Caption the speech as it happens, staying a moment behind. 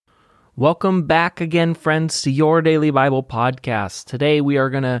Welcome back again, friends, to Your Daily Bible Podcast. Today we are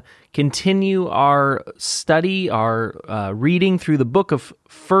going to continue our study, our reading through the book of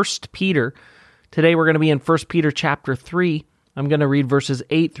 1 Peter. Today we're going to be in 1 Peter chapter 3. I'm going to read verses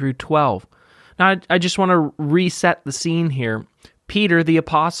 8 through 12. Now, I just want to reset the scene here. Peter, the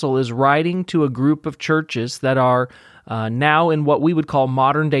apostle, is writing to a group of churches that are now in what we would call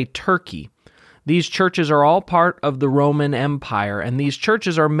modern-day Turkey. These churches are all part of the Roman Empire, and these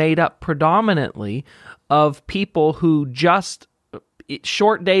churches are made up predominantly of people who just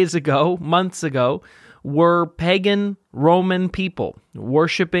short days ago, months ago, were pagan Roman people,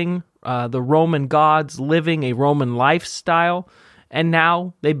 worshiping the Roman gods, living a Roman lifestyle, and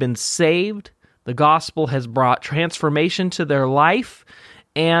now they've been saved. The gospel has brought transformation to their life,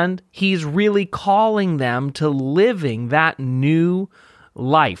 and he's really calling them to living that new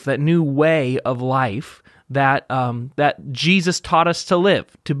life, that new way of life that Jesus taught us to live,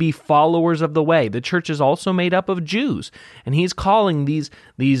 to be followers of the way. The church is also made up of Jews, and he's calling these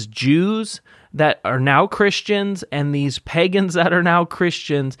Jews that are now Christians and these pagans that are now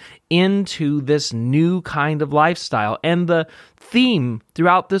Christians into this new kind of lifestyle. And the theme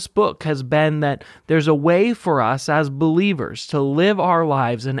throughout this book has been that there's a way for us as believers to live our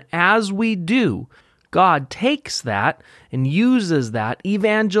lives, and as we do, God takes that and uses that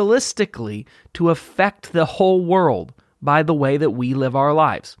evangelistically to affect the whole world by the way that we live our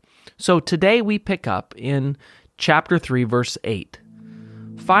lives. So today we pick up in chapter 3, verse 8.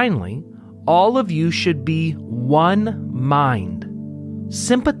 Finally, all of you should be one mind.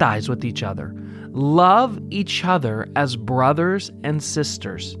 Sympathize with each other. Love each other as brothers and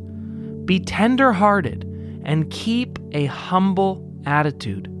sisters. Be tender-hearted and keep a humble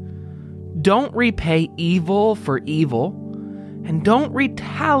attitude. Don't repay evil for evil, and don't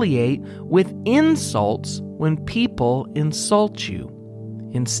retaliate with insults when people insult you.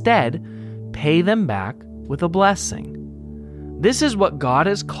 Instead, pay them back with a blessing. This is what God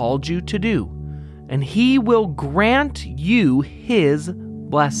has called you to do, and He will grant you His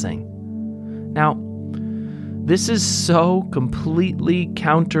blessing. Now, this is so completely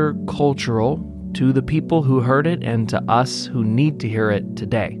countercultural to the people who heard it and to us who need to hear it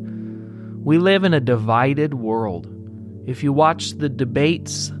today. We live in a divided world. If you watched the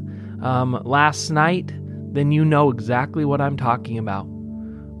debates last night, then you know exactly what I'm talking about.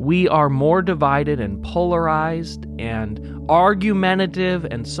 We are more divided and polarized and argumentative,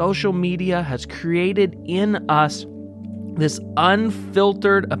 and social media has created in us this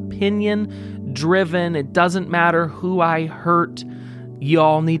unfiltered, opinion-driven, it doesn't matter who I hurt,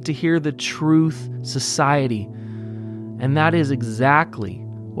 y'all need to hear the truth society. And that is exactly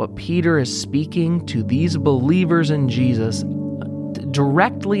what Peter is speaking to these believers in Jesus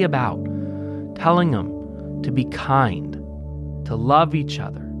directly about, telling them to be kind, to love each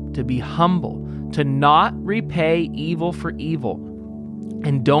other, to be humble, to not repay evil for evil,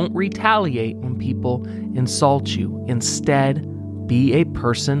 and don't retaliate when people insult you. Instead, be a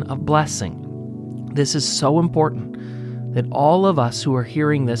person of blessing. This is so important that all of us who are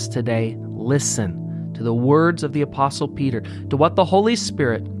hearing this today listen to the words of the Apostle Peter, to what the Holy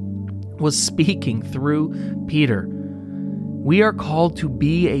Spirit was speaking through Peter. We are called to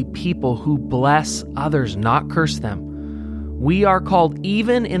be a people who bless others, not curse them. We are called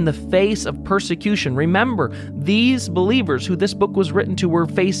even in the face of persecution. Remember, these believers who this book was written to were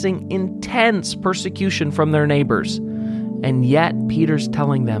facing intense persecution from their neighbors. And yet Peter's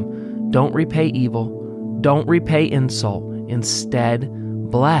telling them, don't repay evil, don't repay insult, instead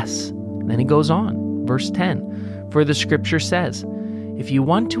bless. And then he goes on. Verse 10, for the scripture says, if you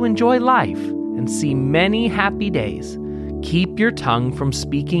want to enjoy life and see many happy days, keep your tongue from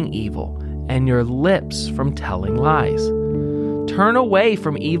speaking evil and your lips from telling lies. Turn away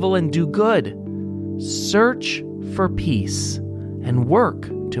from evil and do good. Search for peace and work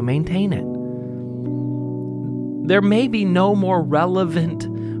to maintain it. There may be no more relevant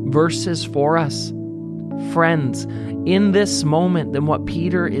verses for us, friends, in this moment than what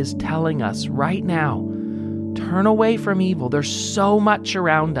Peter is telling us right now. Turn away from evil. There's so much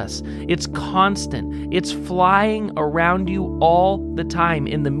around us. It's constant. It's flying around you all the time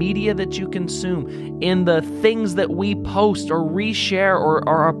in the media that you consume, in the things that we post or reshare or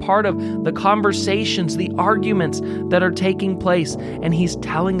are a part of the conversations, the arguments that are taking place. And he's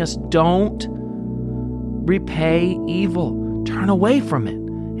telling us, don't repay evil. Turn away from it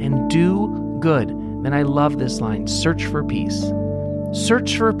and do good. And I love this line, search for peace.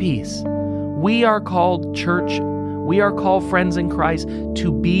 Search for peace. We are called church, we are called friends in Christ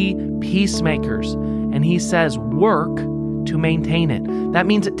to be peacemakers. And he says, work to maintain it. That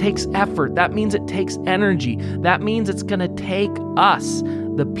means it takes effort. That means it takes energy. That means it's going to take us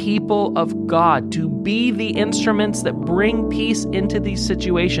the people of God, to be the instruments that bring peace into these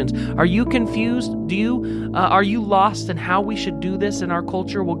situations. Are you confused? Are you lost in how we should do this in our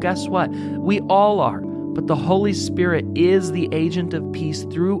culture? Well, guess what? We all are. But the Holy Spirit is the agent of peace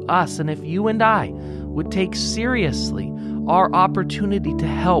through us. And if you and I would take seriously our opportunity to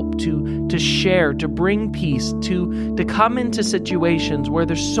help, to share, to bring peace, to come into situations where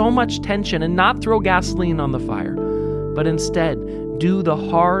there's so much tension and not throw gasoline on the fire, but instead do the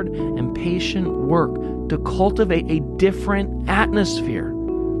hard and patient work to cultivate a different atmosphere.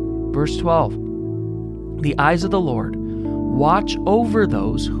 Verse 12, the eyes of the Lord watch over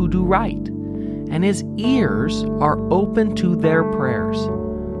those who do right, and his ears are open to their prayers.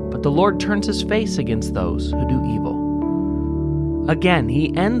 But the Lord turns his face against those who do evil. Again,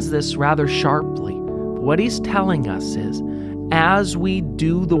 he ends this rather sharply. What he's telling us is, as we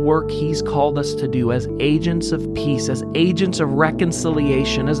do the work he's called us to do as agents of peace, as agents of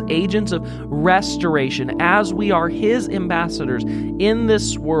reconciliation, as agents of restoration, as we are his ambassadors in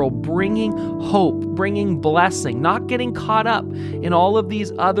this world, bringing hope, bringing blessing, not getting caught up in all of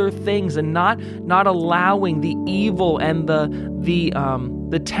these other things, and not allowing the evil and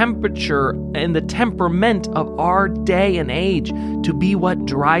the temperature and the temperament of our day and age to be what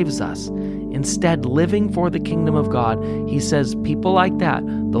drives us. Instead, living for the kingdom of God, he says, people like that,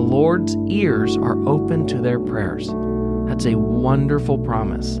 the Lord's ears are open to their prayers. That's a wonderful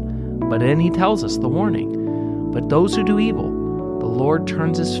promise. But then he tells us the warning. But those who do evil, the Lord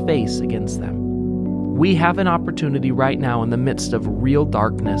turns his face against them. We have an opportunity right now in the midst of real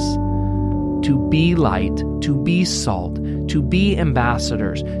darkness to be light, to be salt, to be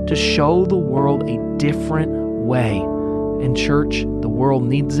ambassadors, to show the world a different way. And church, the world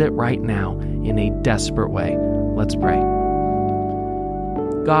needs it right now in a desperate way. Let's pray.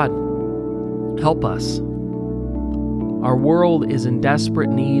 God, help us. Our world is in desperate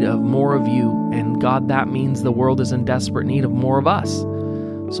need of more of you, and God, that means the world is in desperate need of more of us.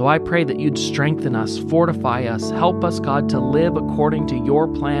 So I pray that you'd strengthen us, fortify us, help us, God, to live according to your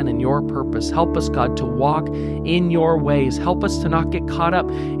plan and your purpose. Help us, God, to walk in your ways. Help us to not get caught up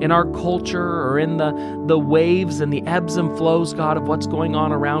in our culture or in the waves and the ebbs and flows, God, of what's going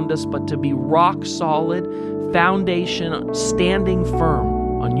on around us, but to be rock solid, foundation, standing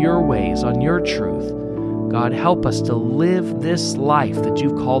firm on your ways, on your truth. God, help us to live this life that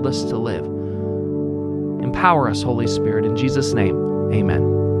you've called us to live. Empower us, Holy Spirit. In Jesus' name,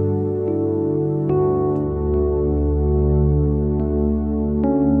 amen.